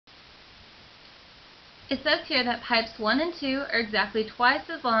It says here that pipes 1 and 2 are exactly twice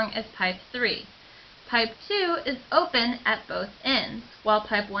as long as pipe 3. Pipe 2 is open at both ends, while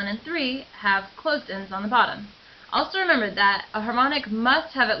pipe 1 and 3 have closed ends on the bottom. Also remember that a harmonic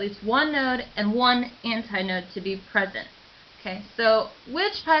must have at least one node and one antinode to be present. Okay, so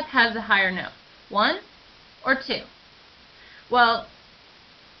which pipe has a higher note? 1 or 2? Well,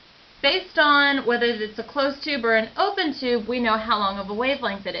 based on whether it's a closed tube or an open tube, we know how long of a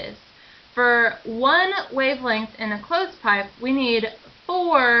wavelength it is. For one wavelength in a closed pipe, we need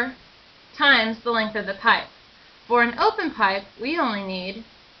 4 times the length of the pipe. For an open pipe, we only need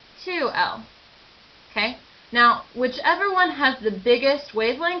 2L. Okay? Now, whichever one has the biggest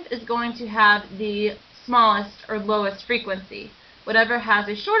wavelength is going to have the smallest or lowest frequency. Whatever has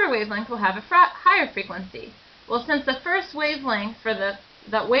a shorter wavelength will have a higher frequency. Well, since the first wavelength for the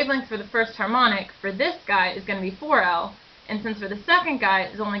first harmonic for this guy is going to be 4L, and since for the second guy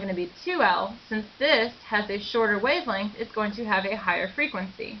is only going to be 2L, since this has a shorter wavelength, it's going to have a higher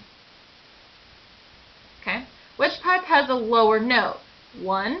frequency. Okay? Which pipe has a lower note?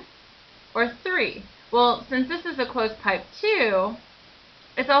 1 or 3? Well, since this is a closed pipe 2,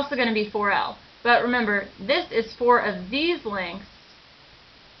 it's also going to be 4L. But remember, this is 4 of these lengths,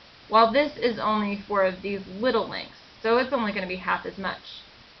 while this is only 4 of these little lengths. So it's only going to be half as much.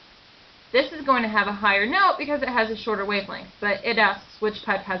 This is going to have a higher note because it has a shorter wavelength, but it asks which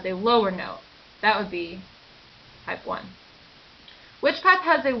pipe has a lower note. That would be pipe 1. Which pipe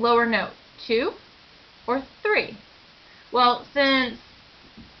has a lower note? 2 or 3? Well, since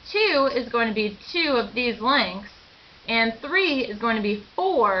 2 is going to be 2 of these lengths, and 3 is going to be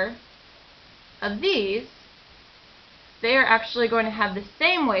 4 of these, they are actually going to have the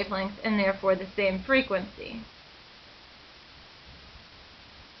same wavelength and therefore the same frequency.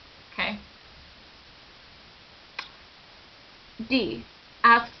 Okay. D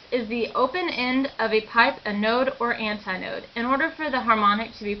asks, is the open end of a pipe a node or antinode? In order for the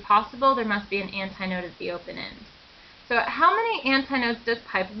harmonic to be possible, there must be an antinode at the open end. So how many antinodes does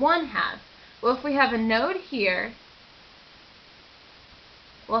pipe 1 have? Well, if we have a node here,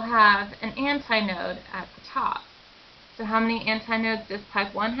 we'll have an antinode at the top. So how many antinodes does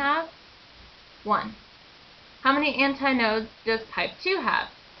pipe 1 have? 1. How many antinodes does pipe 2 have?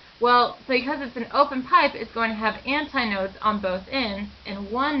 Well, because it's an open pipe, it's going to have antinodes on both ends and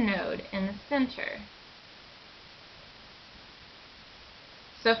one node in the center.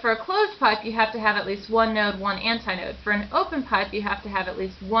 So for a closed pipe, you have to have at least one node, one antinode. For an open pipe, you have to have at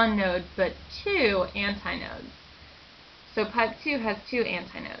least one node, but 2 antinodes. So pipe 2 has 2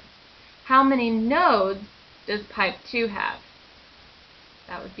 antinodes. How many nodes does pipe 2 have?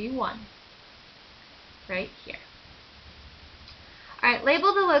 That would be 1. Right here. Alright,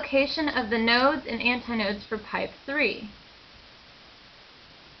 label the location of the nodes and antinodes for pipe 3.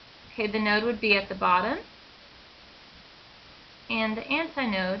 Okay, the node would be at the bottom, and the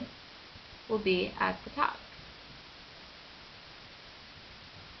antinode will be at the top.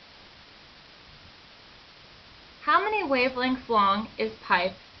 How many wavelengths long is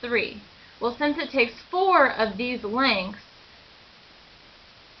pipe 3? Well, since it takes 4 of these lengths,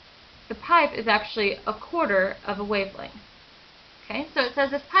 the pipe is actually a quarter of a wavelength. Okay, so it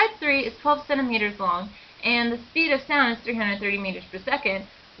says if pipe 3 is 12 centimeters long and the speed of sound is 330 meters per second,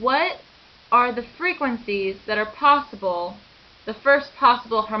 what are the frequencies that are possible, the first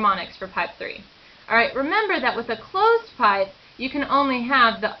possible harmonics for pipe 3? Alright, remember that with a closed pipe, you can only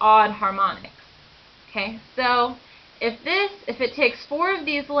have the odd harmonics. Okay, so if it takes 4 of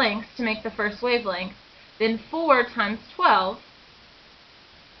these lengths to make the first wavelength, then 4 times 12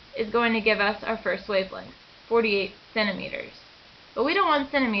 is going to give us our first wavelength, 48 centimeters. But we don't want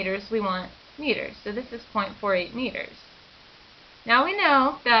centimeters, we want meters. So this is 0.48 meters. Now we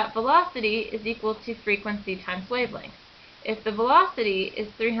know that velocity is equal to frequency times wavelength. If the velocity is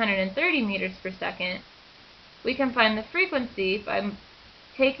 330 meters per second, we can find the frequency by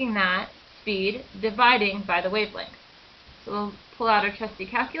taking that speed dividing by the wavelength. So we'll pull out our trusty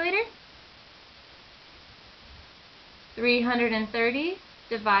calculator. 330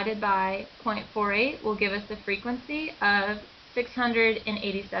 divided by 0.48 will give us a frequency of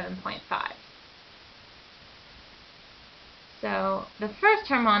 687.5. So the first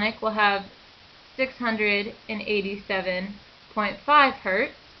harmonic will have 687.5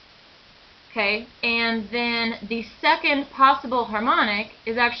 hertz. Okay, and then the second possible harmonic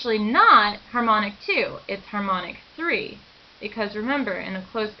is actually not harmonic 2, it's harmonic 3. Because remember, in a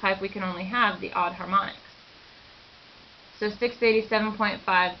closed pipe we can only have the odd harmonics. So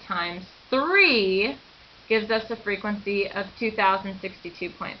 687.5 times 3 gives us a frequency of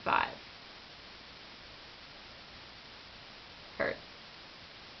 2062.5 hertz.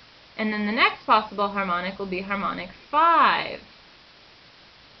 And then the next possible harmonic will be harmonic 5.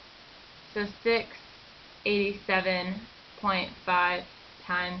 So 687.5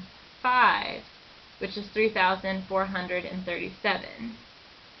 times 5, which is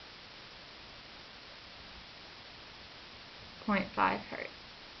 3,437.5 hertz.